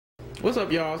What's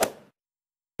up, y'all?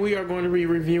 We are going to be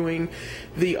reviewing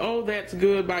the Oh That's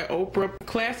Good by Oprah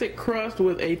classic crust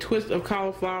with a twist of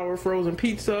cauliflower frozen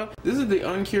pizza. This is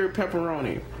the uncured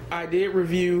pepperoni. I did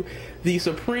review the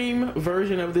supreme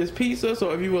version of this pizza,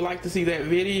 so if you would like to see that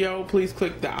video, please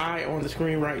click the I on the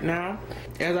screen right now.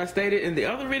 As I stated in the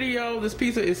other video, this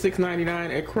pizza is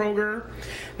 $6.99 at Kroger.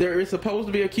 There is supposed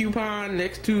to be a coupon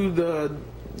next to the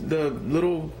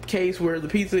little case where the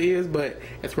pizza is, but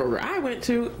at Kroger I went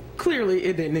to, clearly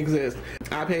it didn't exist.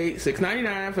 I paid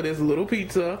 $6.99 for this little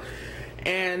pizza,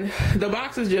 and the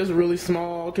box is just really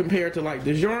small compared to like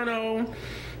DiGiorno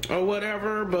or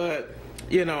whatever, but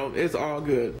you know, it's all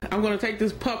good. I'm gonna take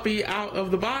this puppy out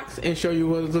of the box and show you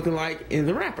what it's looking like in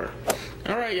the wrapper.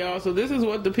 Alright, y'all, so this is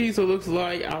what the pizza looks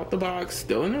like out the box,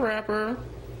 still in the wrapper.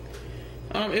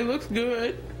 It looks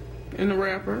good in the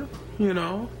wrapper, you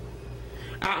know.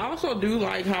 I also do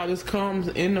like how this comes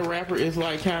in the wrapper. It's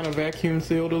like kind of vacuum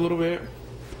sealed a little bit,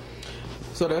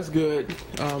 so that's good.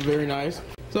 Very nice.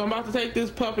 So I'm about to take this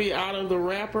puppy out of the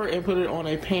wrapper and put it on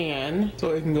a pan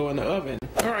so it can go in the oven.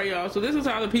 Alright, y'all, so this is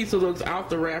how the pizza looks out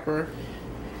the wrapper.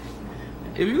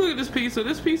 If you look at this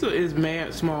pizza is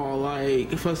mad small.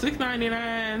 Like, for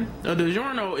 $6.99, a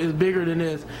DiGiorno is bigger than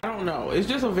this. I don't know, it's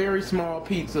just a very small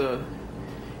pizza,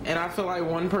 and I feel like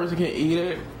one person can eat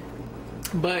it.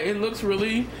 But it looks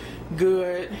really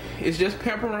good. It's just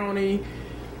pepperoni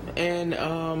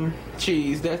and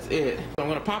cheese. That's it. So I'm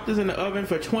gonna pop this in the oven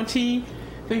for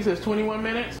 21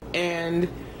 minutes. And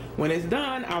when it's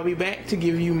done, I'll be back to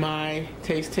give you my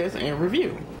taste test and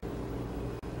review.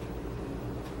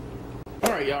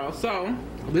 Alright, y'all, so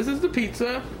this is the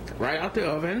pizza right out the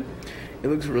oven. It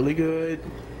looks really good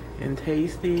and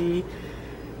tasty.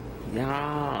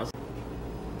 Yes.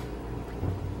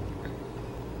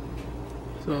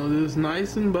 So this is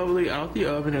nice and bubbly out the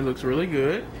oven. It looks really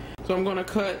good. So I'm gonna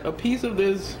cut a piece of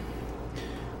this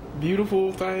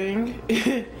beautiful thing,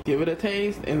 give it a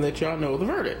taste, and let y'all know the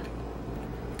verdict.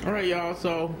 Alright, y'all,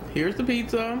 so here's the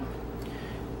pizza.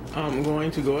 I'm going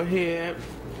to go ahead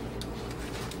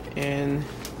and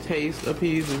taste a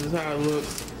piece. This is how it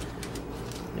looks.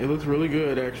 It looks really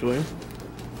good, actually.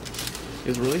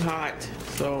 It's really hot,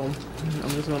 so I'm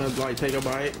just gonna like take a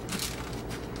bite.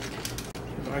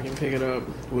 I can pick it up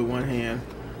with one hand.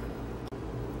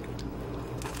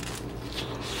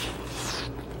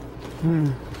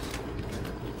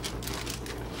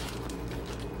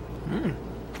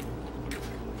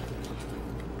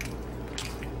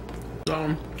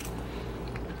 So,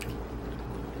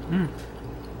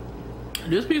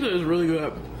 this pizza is really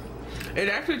good. It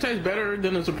actually tastes better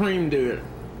than the Supreme did.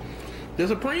 The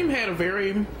Supreme had a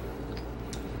very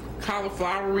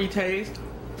cauliflowery taste.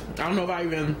 I don't know if I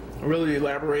even really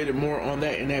elaborated more on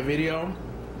that in that video,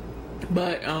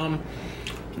 but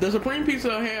the Supreme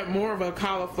pizza had more of a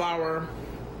cauliflower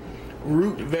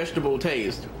root vegetable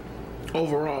taste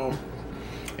overall,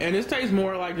 and this tastes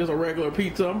more like just a regular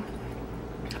pizza.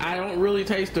 I don't really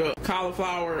taste the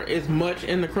cauliflower as much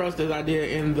in the crust as I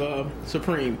did in the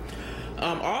Supreme.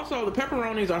 Also, the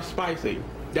pepperonis are spicy.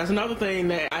 That's another thing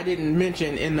that I didn't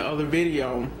mention in the other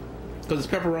video, because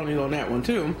it's pepperonis on that one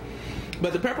too.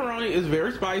 But the pepperoni is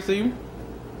very spicy.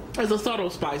 It's a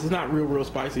subtle spice. It's not real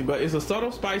spicy, but it's a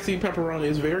subtle spicy pepperoni.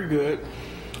 It's very good.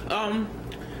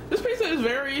 This pizza is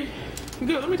very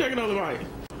good. Let me take another bite.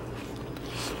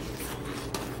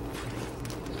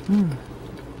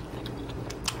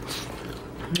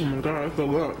 Oh my god, that's so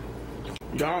good.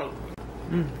 Y'all.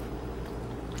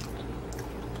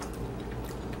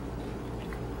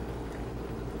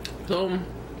 So,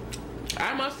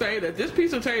 I must say that this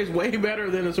pizza tastes way better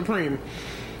than the Supreme.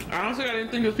 Honestly, I didn't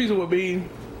think this pizza would be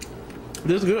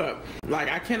this good. Like,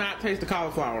 I cannot taste the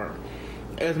cauliflower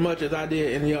as much as I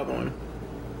did in the other one.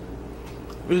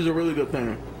 This is a really good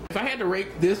thing. If I had to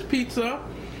rate this pizza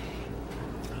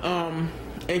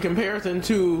in comparison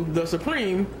to the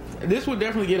Supreme, this would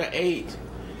definitely get an 8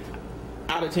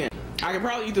 out of 10. I could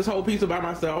probably eat this whole pizza by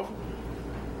myself.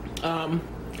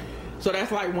 So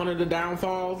that's like one of the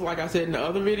downfalls. Like I said in the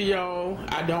other video,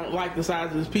 I don't like the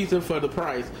size of this pizza for the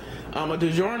price. A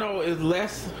DiGiorno is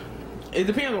less, it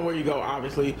depends on where you go,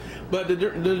 obviously, but the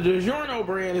DiGiorno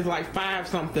brand is like 5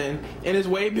 something, and it's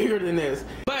way bigger than this.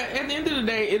 But at the end of the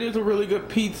day, it is a really good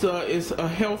pizza. It's a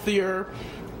healthier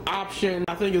option.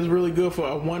 I think it's really good for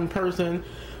a one person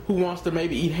who wants to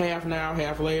maybe eat half now,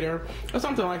 half later, or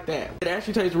something like that. It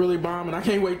actually tastes really bomb, and I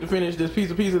can't wait to finish this piece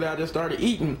of pizza that I just started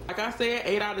eating. Like I said,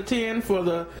 8 out of 10 for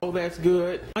the Oh That's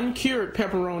Good Uncured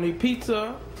Pepperoni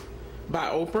Pizza by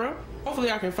Oprah.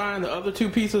 Hopefully I can find the other 2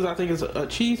 pizzas. I think it's a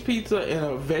cheese pizza and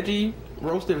a veggie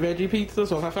roasted veggie pizza.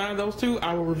 So if I find those two,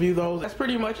 I will review those. That's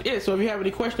pretty much it. So if you have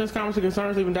any questions, comments, or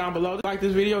concerns, leave them down below. Like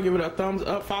this video, give it a thumbs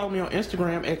up. Follow me on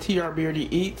Instagram at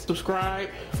TRBeardyEats. Subscribe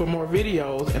for more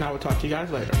videos, and I will talk to you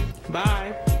guys later.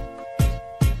 Bye.